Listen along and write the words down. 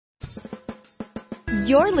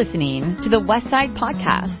You're listening to the Westside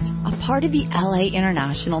Podcast, a part of the LA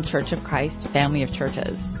International Church of Christ family of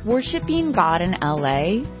churches, worshiping God in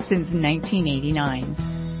LA since 1989.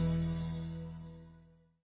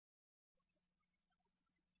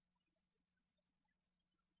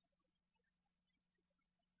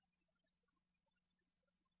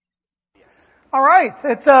 All right,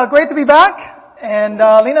 it's great to be back, and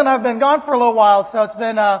Lena and I have been gone for a little while, so it's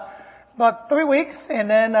been about 3 weeks, and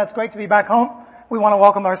then it's great to be back home. We want to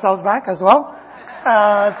welcome ourselves back as well.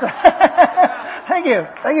 Thank you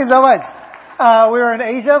so much. We were in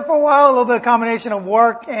Asia for a while, a little bit of combination of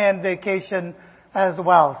work and vacation as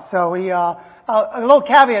well. So a little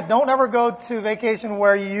caveat: don't ever go to vacation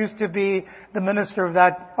where you used to be the minister of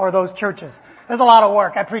that or those churches. There's a lot of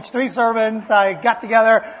work. I preached 3 sermons. I got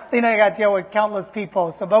together. Lena and I got together with countless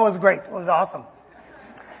people. So that was great. It was awesome.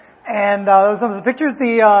 And there was some of the pictures.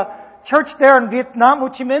 The church there in Vietnam, Ho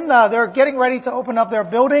Chi Minh, they're getting ready to open up their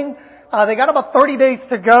building. They got about 30 days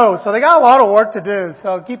to go. So they got a lot of work to do.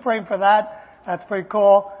 So keep praying for that. That's pretty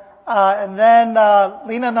cool. And then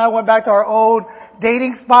Lena and I went back to our old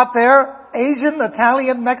dating spot there. Asian,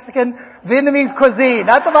 Italian, Mexican, Vietnamese cuisine.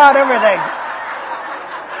 That's about everything.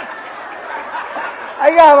 I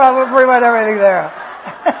got pretty much everything there.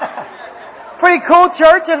 Pretty cool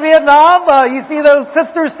church in Vietnam. You see those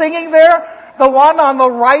sisters singing there? The one on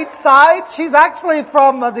the right side, she's actually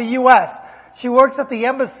from the U.S. She works at the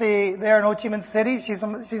embassy there in Ho Chi Minh City. She's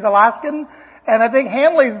Alaskan. And I think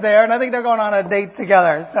Hanley's there, and I think they're going on a date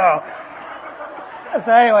together. So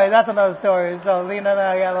anyway, that's another story. So Lena and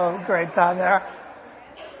I had a little great time there.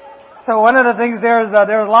 So one of the things there is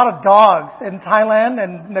there's a lot of dogs in Thailand,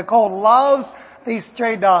 and Nicole loves these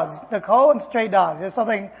stray dogs. Nicole and stray dogs. There's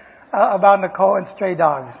something about Nicole and stray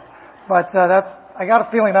dogs. But I got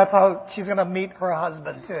a feeling that's how she's going to meet her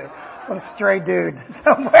husband too. Some stray dude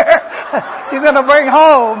somewhere she's going to bring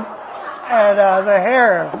home and the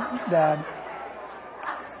hair dad.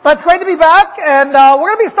 But it's great to be back, and we're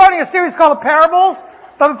going to be starting a series called Parables.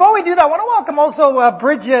 But before we do that, I want to welcome also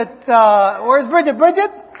Bridget. Where's Bridget?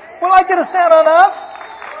 Bridget, we'd like you to stand on up.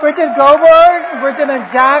 Bridget Goldberg. Bridget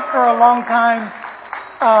and Jack are a long-time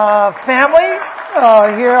family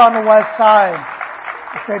here on the west side.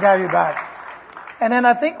 It's great to have you back. And then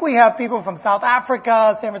I think we have people from South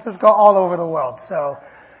Africa, San Francisco, all over the world. So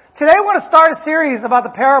today we're going to start a series about the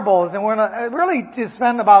parables, and we're going to really just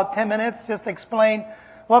spend about 10 minutes just to explain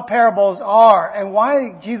what parables are and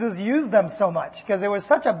why Jesus used them so much, because it was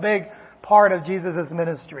such a big part of Jesus'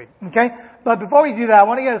 ministry. Okay? But before we do that, I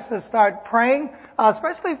want to get us to start praying,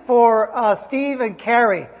 especially for Steve and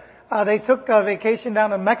Carrie. They took a vacation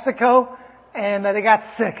down in Mexico, and they got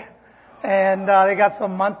sick. And they got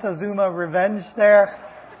some Montezuma revenge there,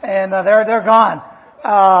 and they're gone.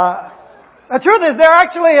 The truth is, they're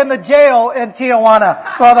actually in the jail in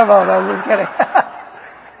Tijuana. Both of them. I was just kidding.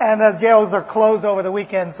 And the jails are closed over the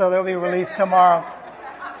weekend, so they'll be released tomorrow.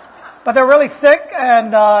 But they're really sick,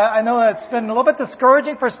 and I know that it's been a little bit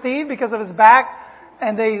discouraging for Steve because of his back,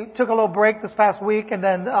 and they took a little break this past week, and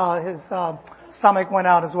then his stomach went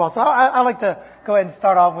out as well. So I'd like to go ahead and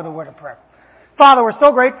start off with a word of prayer. Father, we're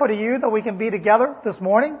so grateful to you that we can be together this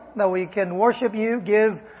morning, that we can worship you,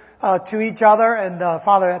 give to each other, and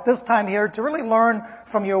Father, at this time here to really learn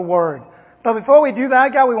from your word. But before we do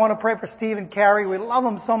that, God, we want to pray for Steve and Carrie. We love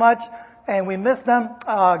them so much, and we miss them,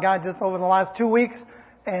 God, just over the last 2 weeks.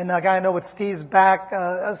 And God, I know with Steve's back,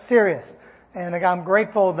 serious. And God, I'm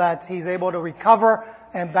grateful that he's able to recover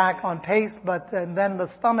and back on pace. But and then the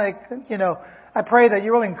stomach, I pray that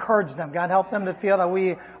you will encourage them. God, help them to feel that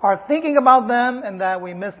we are thinking about them and that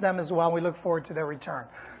we miss them as well. We look forward to their return.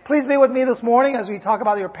 Please be with me this morning as we talk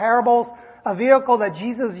about your parables, a vehicle that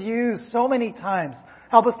Jesus used so many times.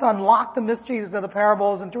 Help us to unlock the mysteries of the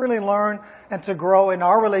parables and to really learn and to grow in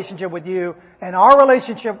our relationship with you and our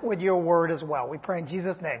relationship with your word as well. We pray in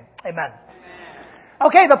Jesus' name. Amen.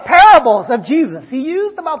 Okay, the parables of Jesus. He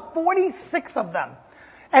used about 46 of them.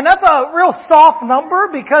 And that's a real soft number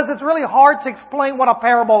because it's really hard to explain what a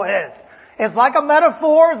parable is. It's like a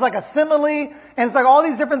metaphor, it's like a simile, and it's like all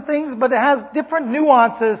these different things, but it has different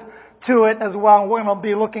nuances to it as well. And we're going to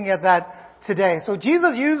be looking at that today. So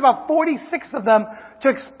Jesus used about 46 of them to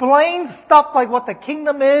explain stuff like what the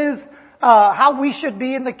kingdom is, how we should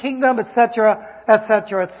be in the kingdom, etc.,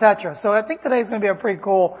 etc., etc. So I think today is going to be a pretty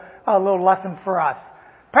cool little lesson for us.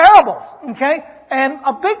 Parables, okay? And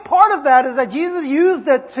a big part of that is that Jesus used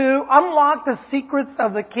it to unlock the secrets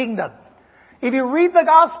of the kingdom. If you read the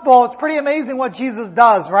gospel, it's pretty amazing what Jesus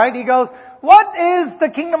does, right? He goes, what is the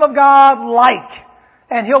kingdom of God like?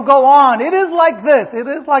 And he'll go on. It is like this. It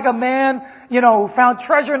is like a man, who found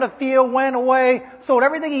treasure in the field, went away, sold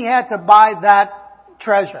everything he had to buy that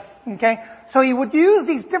treasure. Okay? So he would use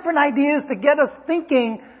these different ideas to get us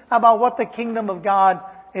thinking about what the kingdom of God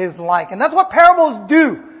is like. And that's what parables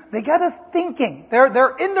do. They get us thinking.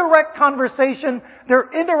 They're indirect conversation, they're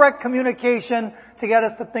indirect communication to get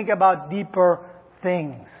us to think about deeper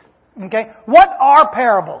things. Okay? What are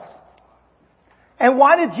parables? And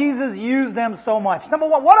why did Jesus use them so much? Number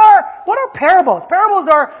one, what are parables? Parables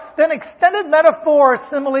are an extended metaphor,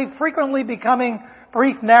 simile, frequently becoming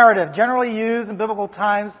brief narrative, generally used in biblical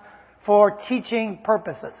times for teaching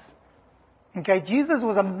purposes. Okay, Jesus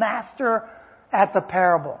was a master at the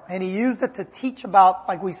parable, and he used it to teach about,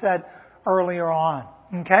 like we said earlier on.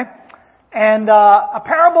 Okay? And a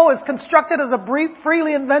parable is constructed as a brief,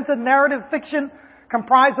 freely invented narrative fiction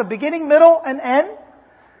comprised of beginning, middle, and end.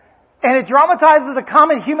 And it dramatizes a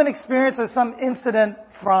common human experience or some incident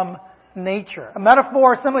from nature. A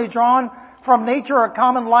metaphor simply drawn from nature or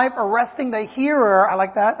common life, arresting the hearer. I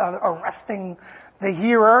like that. Arresting the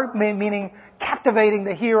hearer, meaning captivating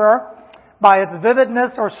the hearer by its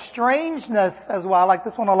vividness or strangeness as well. I like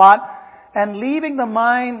this one a lot. And leaving the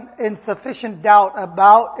mind in sufficient doubt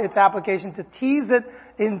about its application to tease it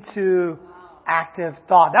into active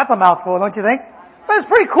thought. That's a mouthful, don't you think? But it's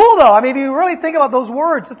pretty cool though. I mean, if you really think about those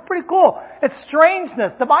words, it's pretty cool. It's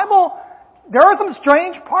strangeness. The Bible, there are some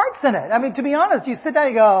strange parts in it. I mean, to be honest, you sit down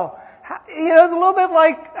and you go, it's a little bit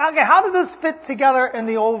like, okay, how did this fit together in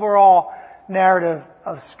the overall narrative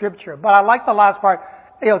of Scripture? But I like the last part,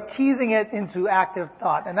 teasing it into active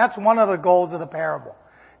thought. And that's one of the goals of the parable.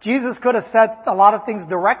 Jesus could have said a lot of things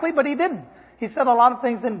directly, but he didn't. He said a lot of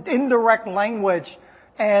things in indirect language.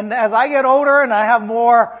 And as I get older and I have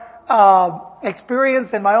more experience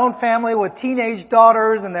in my own family with teenage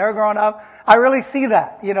daughters and they're growing up, I really see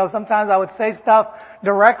that. Sometimes I would say stuff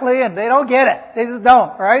directly and they don't get it. They just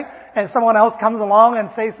don't, right? And someone else comes along and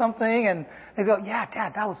says something and they go, yeah,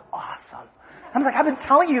 Dad, that was awesome. I'm like, I've been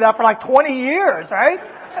telling you that for like 20 years, right?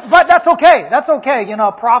 But that's okay. That's okay.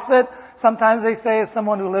 A prophet, sometimes they say, is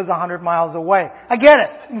someone who lives 100 miles away. I get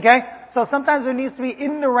it, okay? So sometimes there needs to be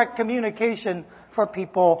indirect communication for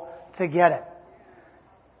people to get it.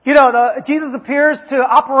 Jesus appears to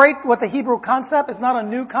operate with the Hebrew concept. It's not a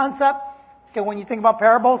new concept. Okay, when you think about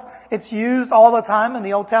parables, it's used all the time in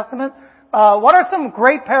the Old Testament. What are some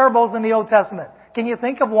great parables in the Old Testament? Can you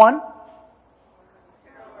think of one?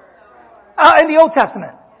 In the Old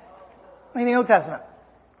Testament. In the Old Testament.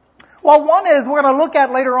 Well, one is we're going to look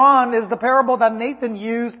at later on is the parable that Nathan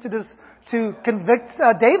used to convict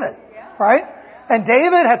David, right? And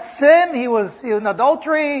David had sinned. He was in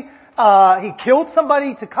adultery. He killed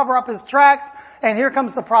somebody to cover up his tracks. And here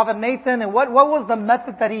comes the prophet Nathan. And what was the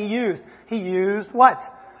method that he used? He used what?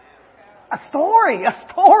 A story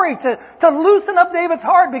to loosen up David's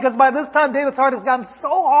heart, because by this time David's heart has gotten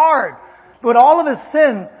so hard with all of his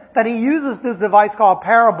sin that he uses this device called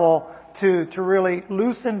parable to really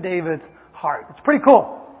loosen David's heart. It's pretty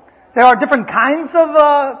cool. There are different kinds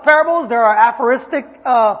of parables. There are aphorism,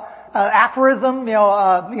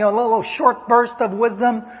 a little short burst of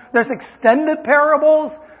wisdom. There's extended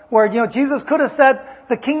parables where, Jesus could have said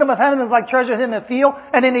the kingdom of heaven is like treasure hidden in a field,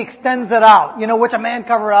 and then he extends it out, which a man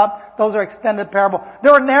covered up. Those are extended parable.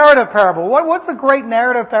 There are narrative parable. What's a great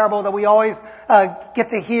narrative parable that we always get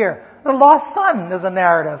to hear? The lost son is a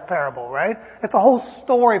narrative parable, right? It's a whole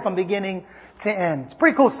story from beginning to end. It's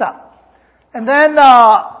pretty cool stuff. And then,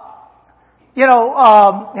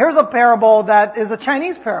 here's a parable that is a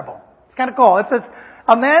Chinese parable. It's kind of cool. It says,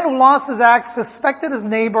 a man who lost his axe suspected his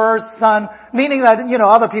neighbor's son, meaning that,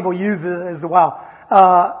 other people use it as well,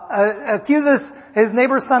 accuses his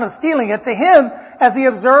neighbor's son of stealing it. To him, as he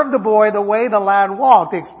observed the boy, the way the lad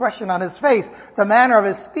walked, the expression on his face, the manner of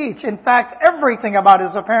his speech, in fact, everything about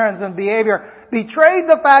his appearance and behavior betrayed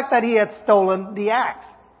the fact that he had stolen the axe.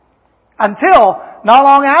 Until, not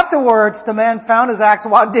long afterwards, the man found his axe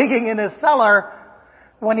while digging in his cellar.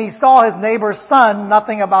 When he saw his neighbor's son,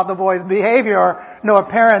 nothing about the boy's behavior nor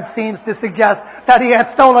appearance seems to suggest that he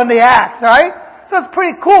had stolen the axe, right? So it's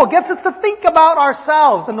pretty cool. It gets us to think about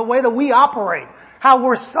ourselves and the way that we operate. How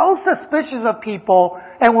we're so suspicious of people,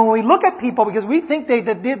 and when we look at people because we think they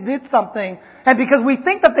did something, and because we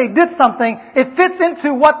think that they did something, it fits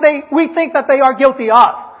into what we think that they are guilty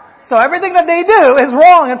of. So everything that they do is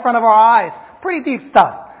wrong in front of our eyes. Pretty deep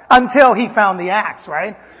stuff. Until he found the axe,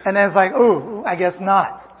 right? And then it's like, ooh, I guess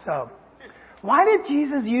not. So, why did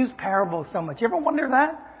Jesus use parables so much? You ever wonder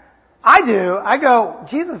that? I do. I go,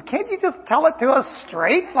 Jesus, can't you just tell it to us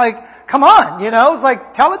straight? Like, come on, it's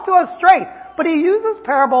like, tell it to us straight. But he uses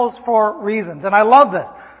parables for reasons, and I love this.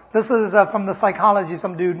 This is from the psychology.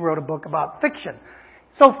 Some dude wrote a book about fiction.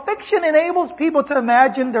 So fiction enables people to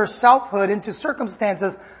imagine their selfhood into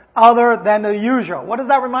circumstances other than the usual. What does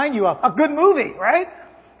that remind you of? A good movie, right?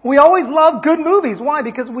 We always love good movies. Why?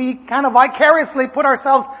 Because we kind of vicariously put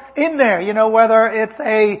ourselves in there, whether it's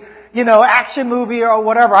a, action movie or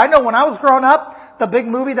whatever. I know when I was growing up, the big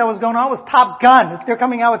movie that was going on was Top Gun. They're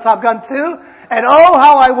coming out with Top Gun 2. And oh,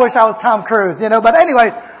 how I wish I was Tom Cruise, But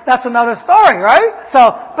anyways, that's another story, right?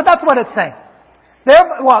 But that's what it's saying.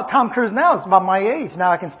 Tom Cruise now is about my age.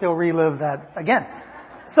 Now I can still relive that again.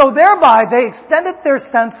 So thereby, they extended their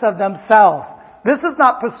sense of themselves. This is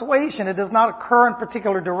not persuasion. It does not occur in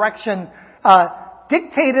particular direction,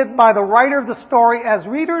 dictated by the writer of the story as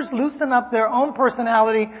readers loosen up their own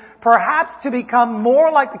personality, perhaps to become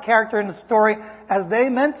more like the character in the story as they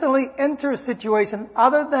mentally enter a situation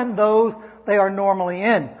other than those they are normally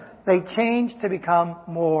in. They change to become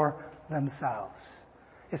more themselves.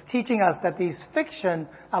 It's teaching us that this fiction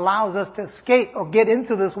allows us to escape or get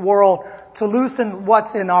into this world to loosen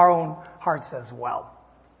what's in our own hearts as well.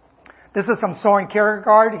 This is from Soren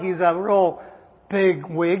Kierkegaard. He's a real big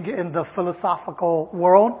wig in the philosophical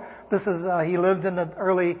world. He lived in the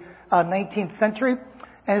early 19th century.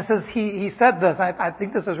 And it says, he said this, I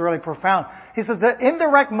think this is really profound. He says, the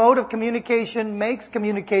indirect mode of communication makes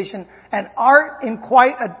communication an art in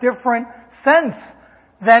quite a different sense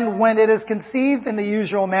than when it is conceived in the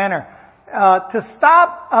usual manner. To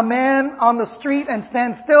stop a man on the street and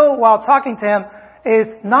stand still while talking to him is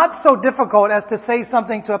not so difficult as to say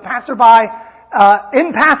something to a passerby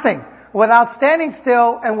in passing, without standing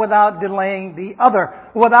still and without delaying the other,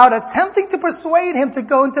 without attempting to persuade him to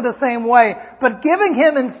go into the same way, but giving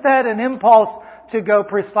him instead an impulse to go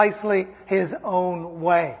precisely his own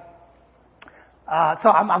way. So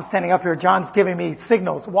I'm standing up here. John's giving me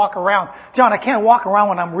signals. Walk around. John, I can't walk around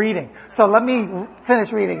when I'm reading. So let me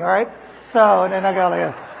finish reading, all right? So then I go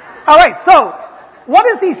like this. All right. So what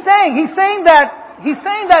is he saying? He's saying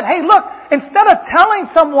that, hey, look, instead of telling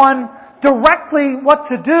someone directly what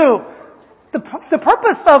to do, the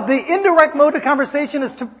purpose of the indirect mode of conversation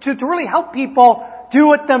is to really help people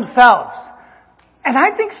do it themselves. And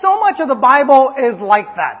I think so much of the Bible is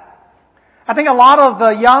like that. I think a lot of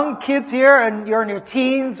the young kids here, and you're in your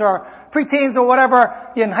teens or preteens or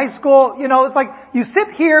whatever, you're in high school, it's like you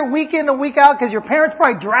sit here week in and week out because your parents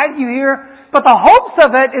probably drag you here, but the hopes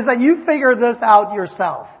of it is that you figure this out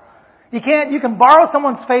yourself. You can borrow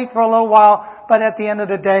someone's faith for a little while, but at the end of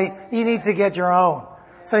the day, you need to get your own.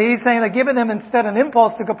 So he's saying that giving him instead an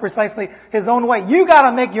impulse to go precisely his own way. You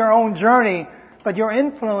gotta make your own journey, but you're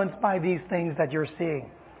influenced by these things that you're seeing.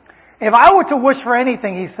 If I were to wish for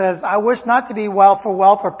anything, he says, I wish not to be wealth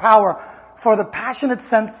or power, for the passionate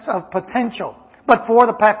sense of potential, but for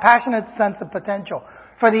the passionate sense of potential.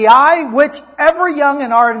 For the eye which ever young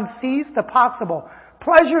and ardent sees the possible.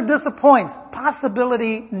 Pleasure disappoints,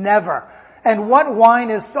 possibility never. And what wine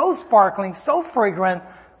is so sparkling, so fragrant,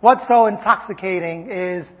 what's so intoxicating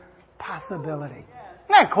is possibility. Isn't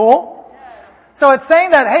that cool? So it's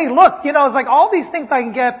saying that, hey, look, it's like all these things I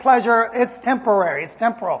can get pleasure, it's temporary, it's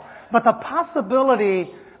temporal. But the possibility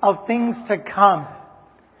of things to come,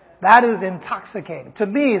 that is intoxicating. To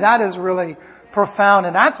me, that is really profound.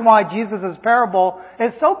 And that's why Jesus' parable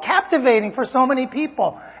is so captivating for so many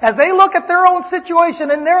people. As they look at their own situation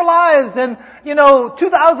in their lives and,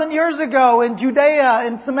 2,000 years ago in Judea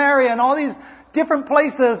and Samaria and all these different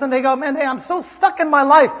places, and they go, man, hey, I'm so stuck in my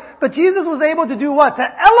life. But Jesus was able to do what? To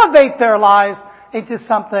elevate their lives into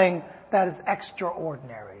something that is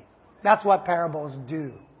extraordinary. That's what parables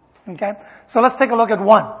do. Okay? So let's take a look at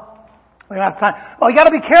one. We don't have time. Well, you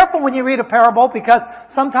gotta be careful when you read a parable because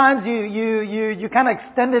sometimes you kind of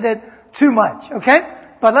extended it too much. Okay?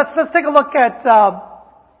 But let's take a look at,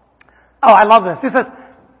 I love this. It says,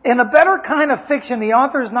 in a better kind of fiction, the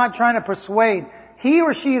author is not trying to persuade. He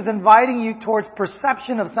or she is inviting you towards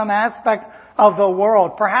perception of some aspect of the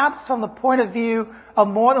world, perhaps from the point of view of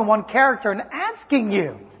more than one character, and asking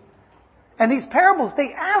you. And these parables,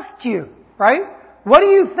 they asked you, right? What do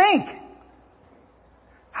you think?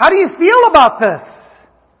 How do you feel about this?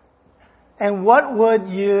 And what would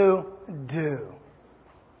you do?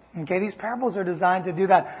 Okay, these parables are designed to do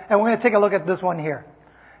that. And we're going to take a look at this one here.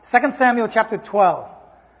 2 Samuel chapter 12.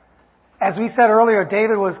 As we said earlier,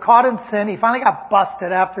 David was caught in sin. He finally got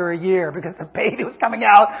busted after a year because the baby was coming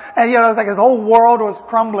out. And, it was like his whole world was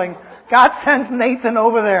crumbling. God sends Nathan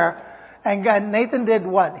over there. And Nathan did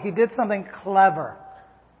what? He did something clever.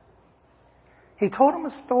 He told him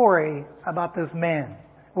a story about this man.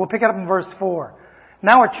 We'll pick it up in verse 4.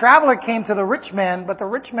 Now a traveler came to the rich man, but the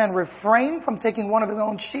rich man refrained from taking one of his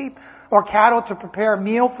own sheep or cattle to prepare a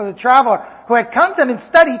meal for the traveler who had come to him.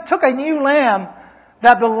 Instead, he took a new lamb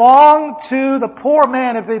that belonged to the poor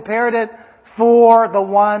man and prepared it for the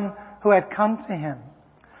one who had come to him.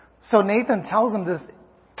 So Nathan tells him this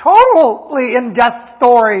totally in-depth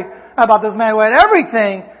story about this man who had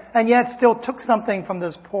everything and yet still took something from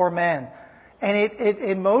this poor man. And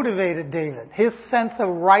it motivated David. His sense of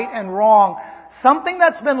right and wrong, something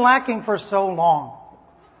that's been lacking for so long.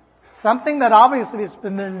 Something that obviously has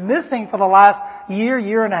been missing for the last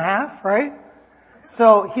year and a half, right?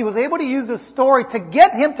 So he was able to use this story to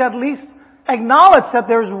get him to at least acknowledge that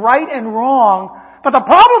there's right and wrong. But the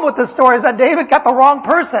problem with this story is that David got the wrong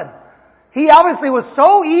person. He obviously was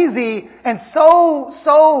so easy and so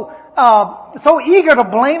eager to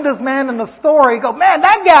blame this man in the story. Go, man,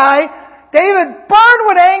 that guy, David burned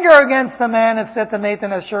with anger against the man and said to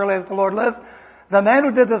Nathan, as surely as the Lord lives, the man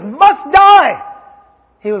who did this must die.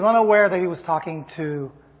 He was unaware that he was talking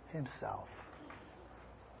to himself.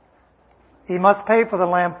 He must pay for the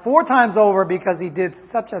lamb 4 times over because he did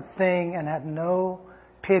such a thing and had no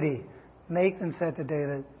pity. Nathan said to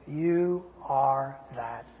David, you are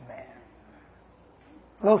that man.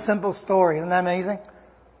 A little simple story. Isn't that amazing?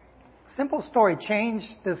 Simple story changed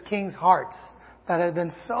this king's hearts that had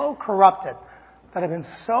been so corrupted, that had been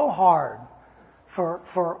so hard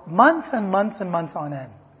for months and months and months on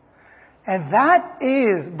end. And that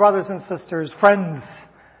is, brothers and sisters, friends,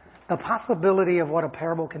 the possibility of what a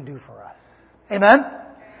parable can do for us. Amen?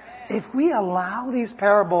 If we allow these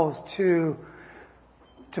parables to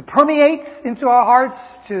permeate into our hearts,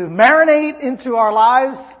 to marinate into our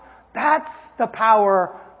lives, that's the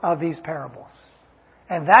power of these parables.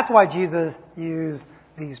 And that's why Jesus used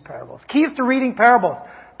these parables. Keys to reading parables.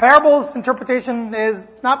 Parables interpretation is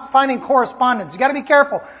not finding correspondence. You got to be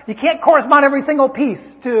careful. You can't correspond every single piece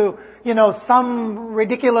to, some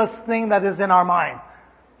ridiculous thing that is in our mind.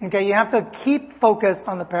 Okay, you have to keep focused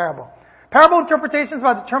on the parable. Parable interpretation is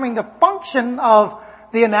about determining the function of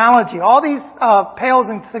the analogy. All these pales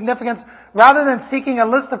in significance. Rather than seeking a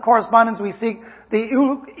list of correspondence, we seek the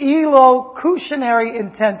elocutionary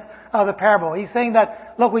intent of the parable. He's saying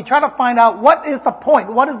that, look, we try to find out what is the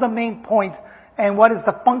point, what is the main point, and what is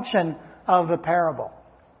the function of the parable.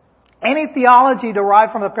 Any theology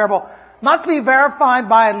derived from the parable must be verified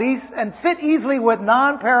by at least and fit easily with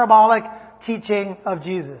non-parabolic teaching of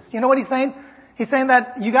Jesus. You know what he's saying? He's saying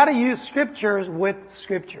that you got to use scriptures with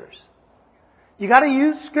scriptures. You got to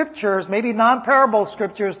use scriptures, maybe non-parable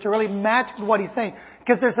scriptures, to really match with what he's saying,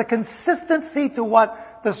 because there's a consistency to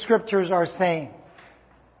what the scriptures are saying.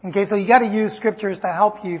 Okay, so you got to use scriptures to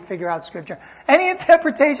help you figure out scripture. Any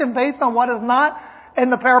interpretation based on what is not in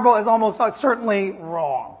the parable is almost certainly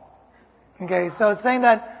wrong. Okay, so it's saying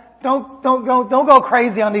that don't go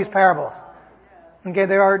crazy on these parables. Okay,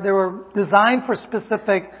 they were designed for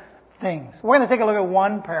specific things. We're going to take a look at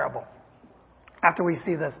one parable after we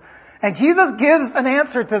see this. And Jesus gives an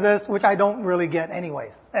answer to this, which I don't really get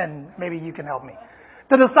anyways. And maybe you can help me.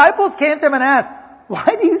 The disciples came to him and asked,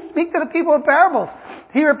 why do you speak to the people in parables?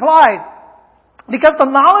 He replied, because the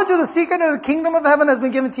knowledge of the secret of the kingdom of heaven has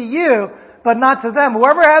been given to you, but not to them.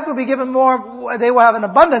 Whoever has will be given more, they will have an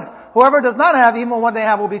abundance. Whoever does not have, even what they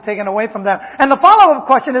have will be taken away from them. And the follow-up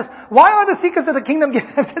question is, why are the secrets of the kingdom given?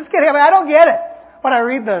 Just kidding. I don't get it when I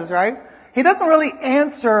read this, right? He doesn't really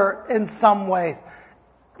answer in some ways.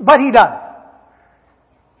 But he does.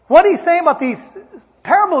 What he's saying about these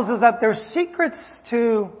parables is that they're secrets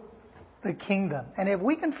to the kingdom. And if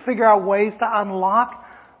we can figure out ways to unlock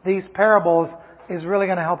these parables, is really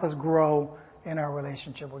going to help us grow in our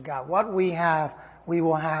relationship with God. What we have, we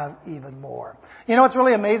will have even more. You know what's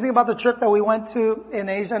really amazing about the trip that we went to in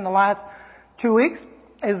Asia in the last 2 weeks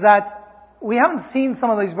is that we haven't seen some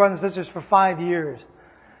of these brothers and sisters for 5 years.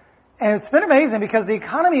 And it's been amazing because the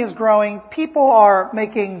economy is growing. People are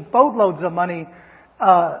making boatloads of money,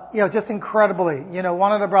 just incredibly.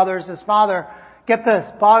 One of the brothers, his father, get this,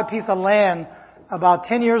 bought a piece of land about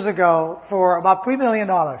 10 years ago for about $3 million.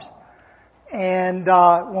 And,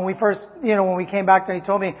 when we came back there, he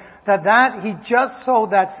told me that he just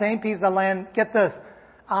sold that same piece of land, get this,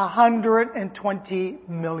 $120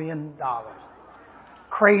 million.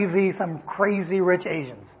 Some crazy rich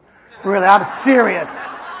Asians. Really, I'm serious.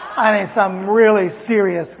 I mean, some really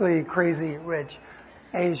seriously crazy rich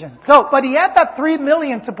Asian. But he had that $3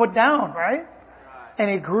 million to put down, right? And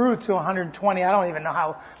it grew to 120. I don't even know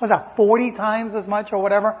how. Was that 40 times as much or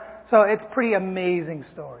whatever? So it's a pretty amazing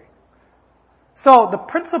story. So the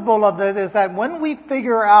principle of it is that when we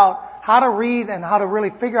figure out how to read and how to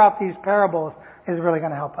really figure out these parables is really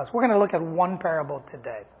going to help us. We're going to look at one parable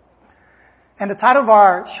today. And the title of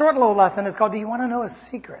our short little lesson is called, Do You Want to Know a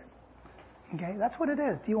Secret? Okay, that's what it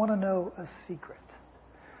is. Do you want to know a secret?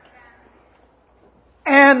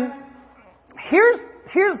 And here's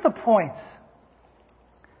the point.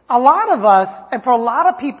 A lot of us, and for a lot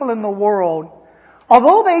of people in the world,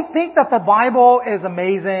 although they think that the Bible is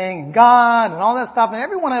amazing, and God, and all that stuff, and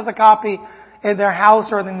everyone has a copy in their house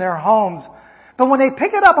or in their homes, but when they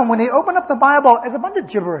pick it up and when they open up the Bible, it's a bunch of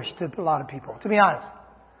gibberish to a lot of people, to be honest.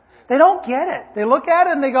 They don't get it. They look at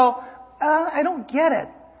it and they go, I don't get it.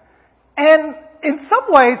 And in some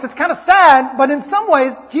ways, it's kind of sad, but in some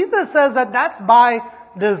ways, Jesus says that that's by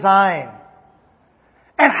design.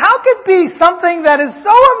 And how could be something that is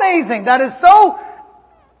so amazing, that is so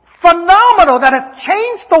phenomenal, that has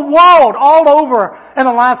changed the world all over in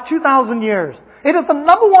the last 2,000 years? It is the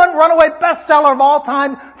number one runaway bestseller of all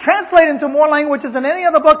time, translated into more languages than any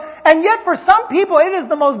other book, and yet for some people, it is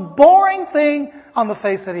the most boring thing on the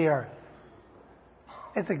face of the earth.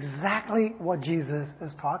 It's exactly what Jesus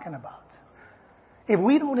is talking about. If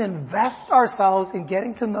we don't invest ourselves in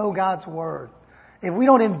getting to know God's Word, if we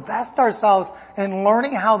don't invest ourselves in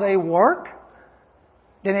learning how they work,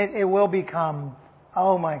 then it will become,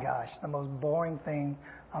 oh my gosh, the most boring thing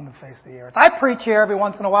on the face of the earth. I preach here every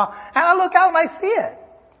once in a while, and I look out and I see it.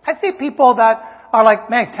 I see people that are like,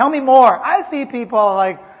 man, tell me more. I see people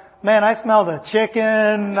like, man, I smell the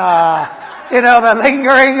chicken, the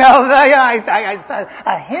lingering of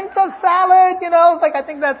a hint of salad, it's like, I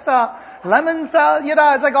think that's, lemon salad,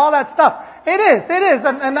 it's like all that stuff. It is.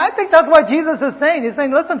 And I think that's what Jesus is saying. He's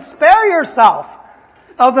saying, listen, spare yourself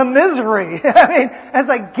of the misery. I mean, it's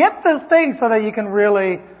like, get this thing so that you can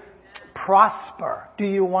really prosper. Do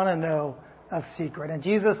you want to know a secret? And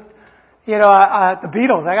Jesus, the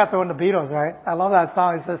Beatles, I got to throw in the Beatles, right? I love that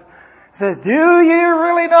song. He says, do you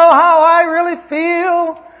really know how I really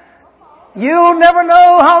feel? You'll never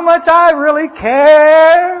know how much I really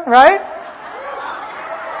care, right?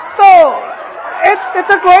 So, it's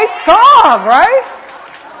a great song, right?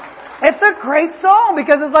 It's a great song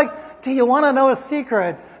because it's like, do you want to know a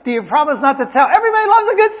secret? Do you promise not to tell? Everybody loves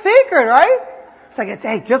a good secret, right?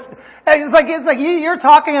 It's like you're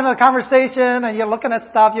talking in a conversation and you're looking at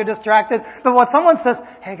stuff, you're distracted. But when someone says,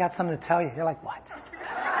 hey, I got something to tell you, you're like, what?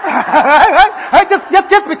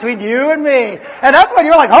 just between you and me. And that's when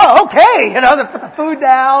you're like, oh, okay, put the food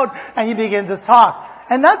down and you begin to talk.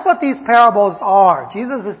 And that's what these parables are.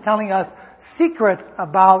 Jesus is telling us secrets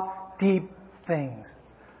about deep things.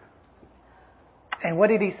 And what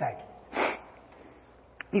did he say?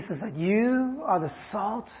 He says that you are the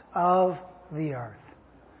salt of the earth.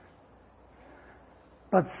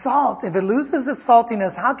 But salt, if it loses its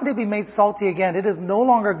saltiness, how can it be made salty again? It is no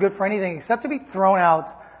longer good for anything except to be thrown out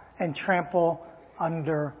and trampled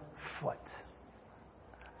underfoot.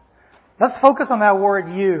 Let's focus on that word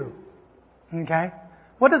you. Okay?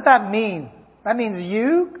 What does that mean? That means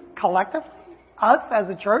you collectively, us as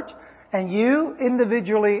a church, and you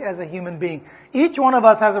individually as a human being. Each one of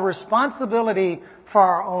us has a responsibility for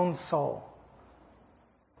our own soul.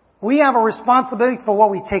 We have a responsibility for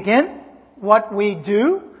what we take in, what we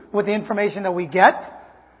do with the information that we get,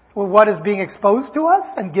 with what is being exposed to us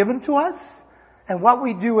and given to us, and what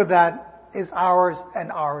we do with that is ours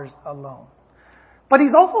and ours alone. But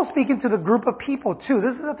he's also speaking to the group of people too.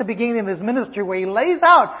 This is at the beginning of his ministry where he lays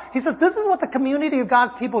out, he says, this is what the community of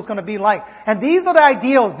God's people is going to be like. And these are the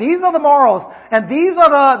ideals, these are the morals, and these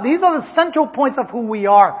are the central points of who we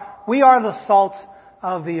are. We are the salt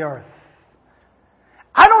of the earth.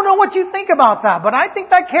 I don't know what you think about that, but I think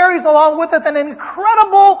that carries along with it an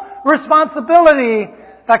incredible responsibility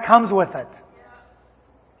that comes with it.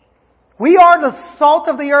 We are the salt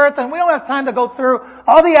of the earth, and we don't have time to go through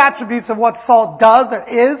all the attributes of what salt does or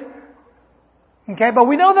is. Okay, but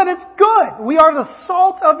we know that it's good. We are the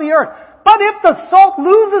salt of the earth. But if the salt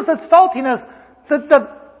loses its saltiness,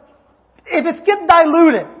 if it's getting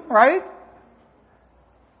diluted, right?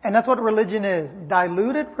 And that's what religion is.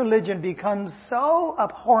 Diluted religion becomes so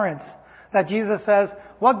abhorrent that Jesus says,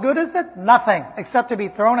 what good is it? Nothing, except to be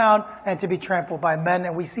thrown out and to be trampled by men.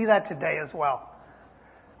 And we see that today as well.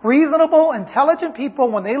 Reasonable, intelligent people,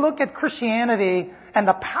 when they look at Christianity and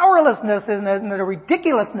the powerlessness and the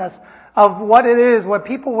ridiculousness of what it is, where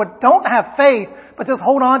people don't have faith, but just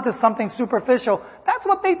hold on to something superficial, that's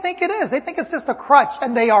what they think it is. They think it's just a crutch,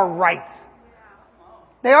 and they are right.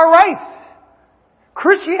 They are right.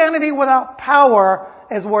 Christianity without power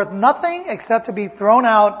is worth nothing except to be thrown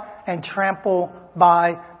out and trampled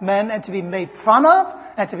by men and to be made fun of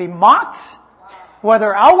and to be mocked,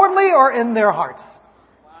 whether outwardly or in their hearts.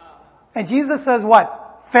 And Jesus says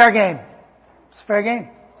what? Fair game. It's fair game.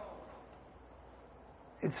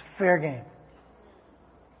 It's fair game.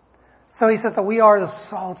 So he says that we are the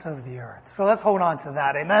salt of the earth. So let's hold on to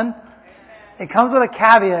that. Amen? It comes with a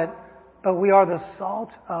caveat, but we are the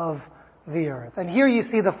salt of the earth. And here you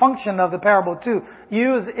see the function of the parable too.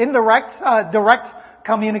 Use indirect, direct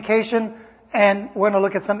communication And we're going to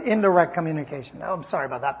look at some indirect communication. Oh, I'm sorry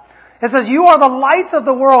about that. It says, you are the lights of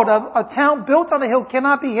the world. A town built on a hill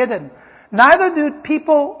cannot be hidden. Neither do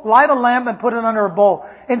people light a lamp and put it under a bowl.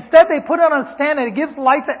 Instead, they put it on a stand and it gives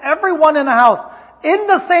light to everyone in the house. In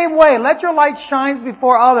the same way, let your light shine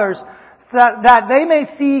before others so that they may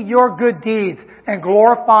see your good deeds and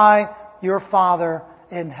glorify your Father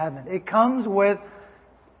in heaven. It comes with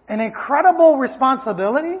an incredible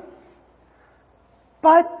responsibility,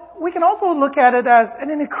 but we can also look at it as an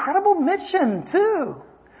incredible mission too.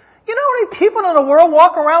 You know how many people in the world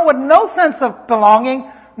walk around with no sense of belonging,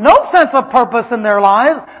 no sense of purpose in their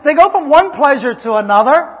lives? They go from one pleasure to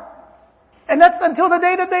another, and that's until the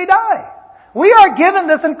day that they die. We are given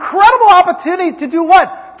this incredible opportunity to do what?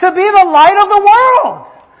 To be the light of the world.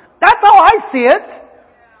 That's how I see it.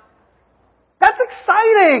 That's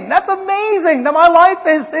exciting. That's amazing that my life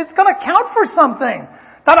is going to count for something.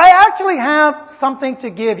 That I actually have something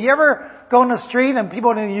to give. You ever go in the street and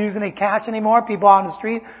people don't use any cash anymore? People on the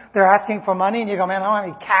street, they're asking for money and you go, man, I don't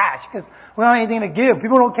have any cash because we don't have anything to give.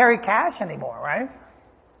 People don't carry cash anymore, right?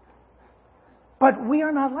 But we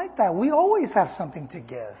are not like that. We always have something to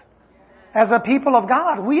give. As a people of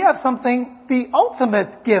God, we have something, the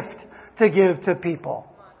ultimate gift to give to people.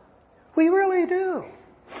 We really do.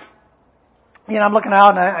 You know, I'm looking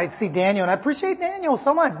out and I see Daniel, and I appreciate Daniel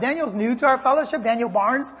so much. Daniel's new to our fellowship, Daniel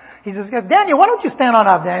Barnes. He says, Daniel, why don't you stand on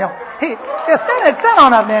up, Daniel? Stand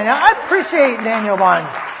on up, Daniel. I appreciate Daniel Barnes.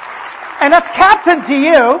 And that's captain to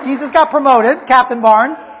you. He just got promoted, Captain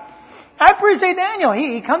Barnes. I appreciate Daniel.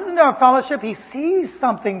 He comes into our fellowship, he sees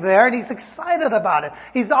something there, and he's excited about it.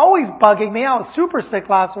 He's always bugging me. I was super sick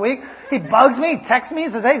last week. He bugs me, he texts me,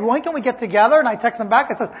 he says, hey, when can we get together? And I text him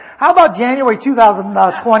back, I says, how about January 2020?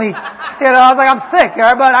 I was like, I'm sick,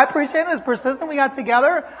 but I appreciate it. It was persistent. We got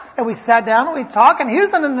together, and we sat down, and we talked, and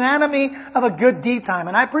here's an anatomy of a good deed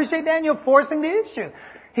time. And I appreciate Daniel forcing the issue.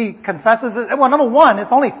 He confesses it. Well, number one,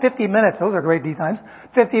 it's only 50 minutes. Those are great deed times.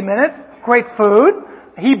 50 minutes, great food.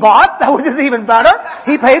 He bought, which is even better.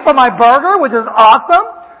 He paid for my burger, which is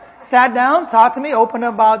awesome. Sat down, talked to me, opened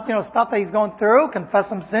about, stuff that he's going through, confessed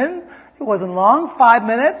some sins. It wasn't long, 5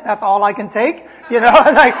 minutes. That's all I can take.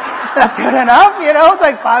 Like, that's good enough. It's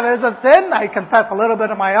like 5 minutes of sin. I confess a little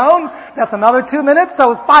bit of my own. That's another 2 minutes.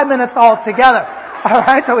 So it's 5 minutes altogether.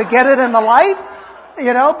 Alright, so we get it in the light.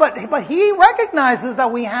 But he recognizes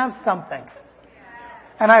that we have something.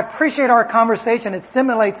 And I appreciate our conversation. It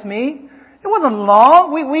stimulates me. It wasn't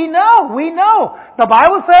long. We know. The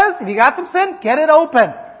Bible says, if you got some sin, get it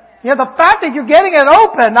open. The fact that you're getting it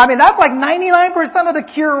open, that's like 99% of the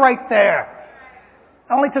cure right there.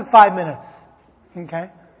 It only took 5 minutes. Okay?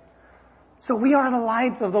 So we are the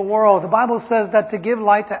lights of the world. The Bible says that to give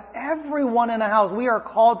light to everyone in the house. We are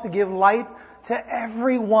called to give light to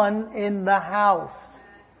everyone in the house.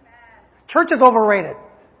 Church is overrated.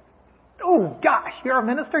 Oh gosh, you're a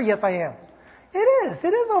minister? Yes, I am. It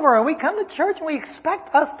is overrated. We come to church and we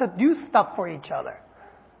expect us to do stuff for each other.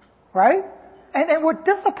 Right? And we're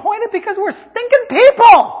disappointed because we're stinking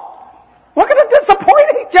people. We're going to disappoint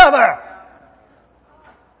each other.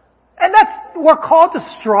 And we're called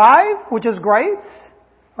to strive, which is great.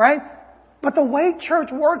 Right? But the way church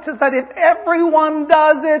works is that if everyone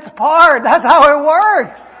does its part, that's how it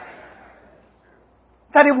works.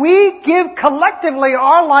 That if we give collectively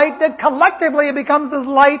our light, then collectively it becomes this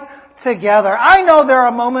light together. I know there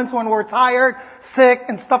are moments when we're tired, sick,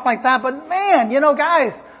 and stuff like that, but man,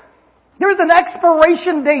 guys, there's an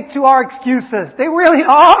expiration date to our excuses. They really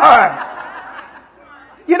are.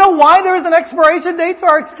 You know why there is an expiration date to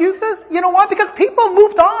our excuses? You know why? Because people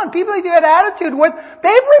moved on. People that you had attitude with,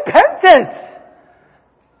 they've repented.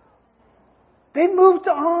 They moved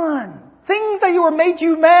on. Things that made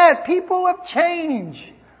you mad, people have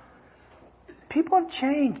changed. People have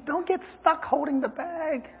changed. Don't get stuck holding the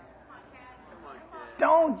bag.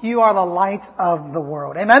 Don't. You are the light of the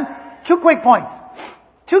world. Amen? 2 quick points.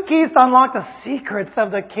 2 keys to unlock the secrets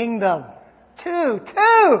of the kingdom. 2.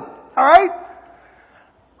 Alright?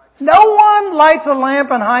 No one lights a lamp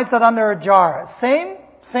and hides it under a jar.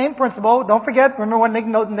 Same principle. Don't forget, remember what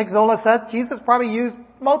Nick Zola said? Jesus probably used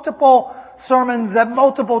multiple sermons at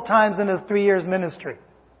multiple times in his 3 years ministry.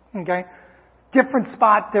 Okay? Different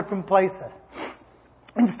spot, different places.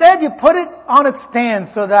 Instead, you put it on its stand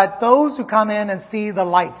so that those who come in and see the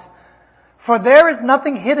light. For there is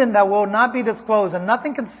nothing hidden that will not be disclosed, and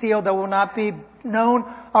nothing concealed that will not be known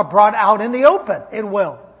or brought out in the open. It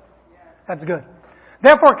will. That's good.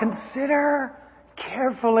 Therefore, consider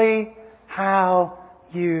carefully how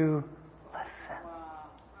you listen.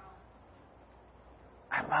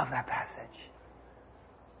 I love that passage.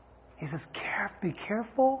 He says, be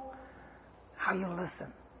careful how you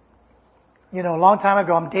listen. You know, a long time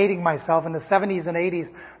ago, I'm dating myself, in the 70s and 80s,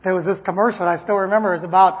 there was this commercial I still remember. It was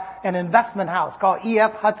about an investment house called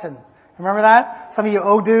E.F. Hutton. Remember that? Some of you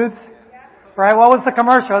old dudes? Right? What was the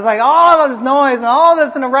commercial? It was like all this noise and all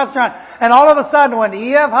this in a restaurant. And all of a sudden, when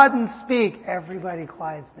E.F. Hutton speaks, everybody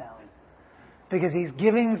quiets down. Because he's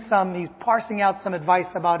parsing out some advice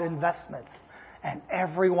about investments. And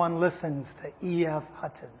everyone listens to E.F.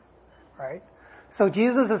 Hutton. Right? So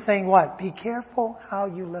Jesus is saying what? Be careful how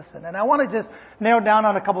you listen. And I want to just narrow down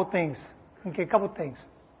on a couple things. Okay, a couple things.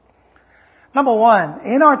 Number one,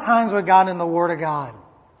 in our times with God and the Word of God,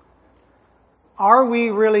 are we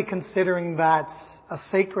really considering that a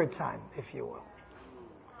sacred time, if you will?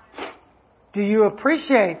 Do you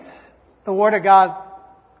appreciate the Word of God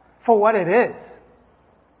for what it is?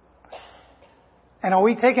 And are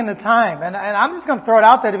we taking the time? And I'm just going to throw it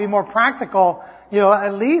out there to be more practical. You know,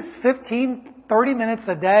 at least 15, 30 minutes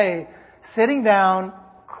a day, sitting down,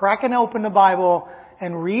 cracking open the Bible,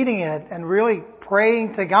 and reading it, and really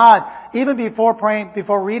praying to God. Even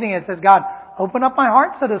before reading it, says, God, open up my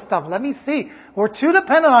heart to this stuff. Let me see. We're too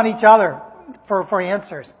dependent on each other for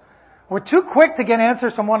answers. We're too quick to get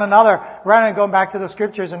answers from one another rather than going back to the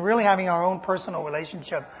Scriptures and really having our own personal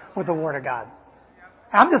relationship with the Word of God.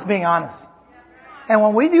 I'm just being honest. And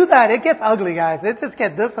when we do that, it gets ugly, guys. It just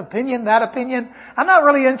gets this opinion, that opinion. I'm not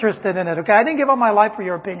really interested in it, okay? I didn't give up my life for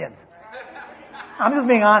your opinions. I'm just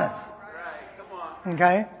being honest.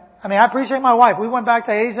 Okay? I mean, I appreciate my wife. We went back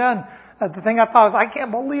to Asia, and the thing I thought was, I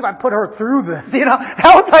can't believe I put her through this. You know,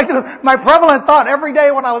 that was like my prevalent thought every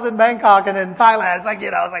day when I was in Bangkok and in Thailand. It's like,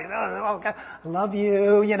 you know, I was like, oh, okay, I love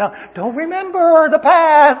you. You know, don't remember the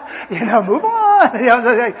past. You know, move on.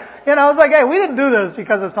 You know, it's like, hey, we didn't do this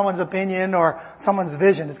because of someone's opinion or someone's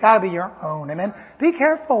vision. It's got to be your own. Amen. Be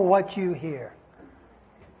careful what you hear.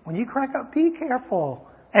 When you crack up, be careful.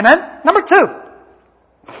 Amen. Number two.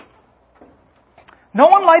 No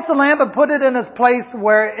one lights a lamp and put it in its place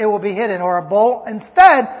where it will be hidden, or a bowl.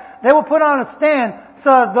 Instead, they will put it on a stand so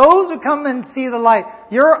that those who come and see the light.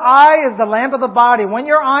 Your eye is the lamp of the body. When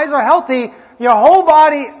your eyes are healthy, your whole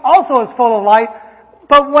body also is full of light.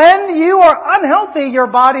 But when you are unhealthy, your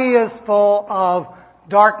body is full of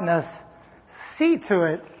darkness. See to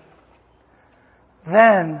it,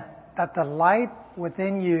 then, that the light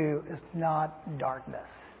within you is not darkness.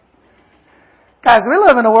 Guys, we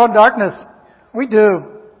live in a world of darkness. We do.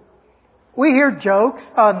 We hear jokes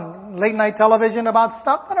on late night television about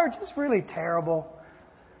stuff that are just really terrible.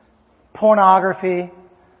 Pornography.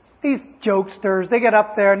 These jokesters, they get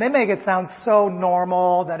up there and they make it sound so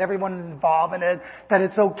normal that everyone is involved in it, that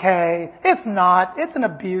it's okay. It's not. It's an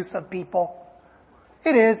abuse of people.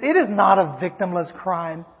 It is. It is not a victimless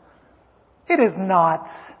crime. It is not.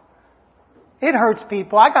 It hurts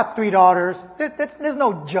people. I got 3 daughters. There's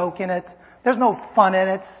no joke in it. There's no fun in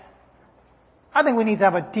it. I think we need to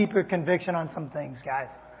have a deeper conviction on some things, guys.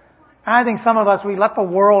 And I think some of us, we let the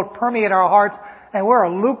world permeate our hearts, and we're a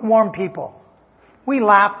lukewarm people. We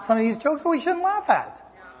laugh at some of these jokes that we shouldn't laugh at.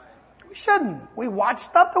 We shouldn't. We watch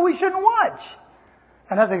stuff that we shouldn't watch.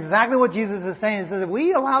 And that's exactly what Jesus is saying. He says if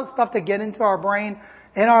we allow stuff to get into our brain,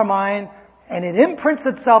 in our mind, and it imprints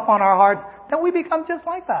itself on our hearts, then we become just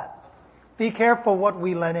like that. Be careful what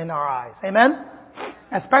we let in our eyes. Amen?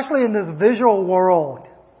 Especially in this visual world.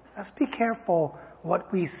 Let's be careful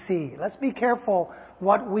what we see. Let's be careful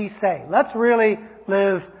what we say. Let's really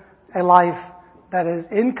live a life that is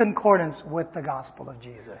in concordance with the gospel of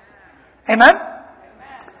Jesus. Amen?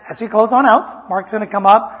 As we close on out, Mark's going to come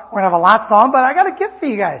up. We're going to have a last song, but I got a gift for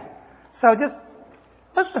you guys. So just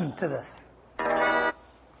listen to this.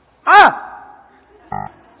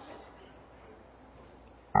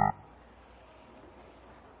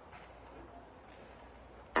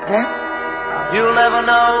 Okay? You'll never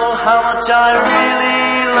know how much I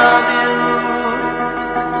really love you.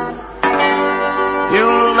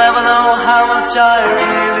 You'll never know how much I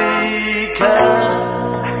really care.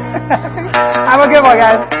 Have a good one,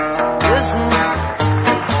 guys. Listen,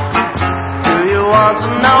 do you want to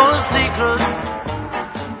know a secret?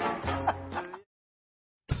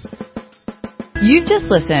 You just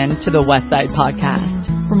listened to the Westside Podcast.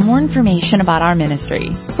 For more information about our ministry,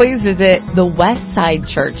 please visit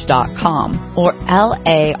thewestsidechurch.com or laicc.net.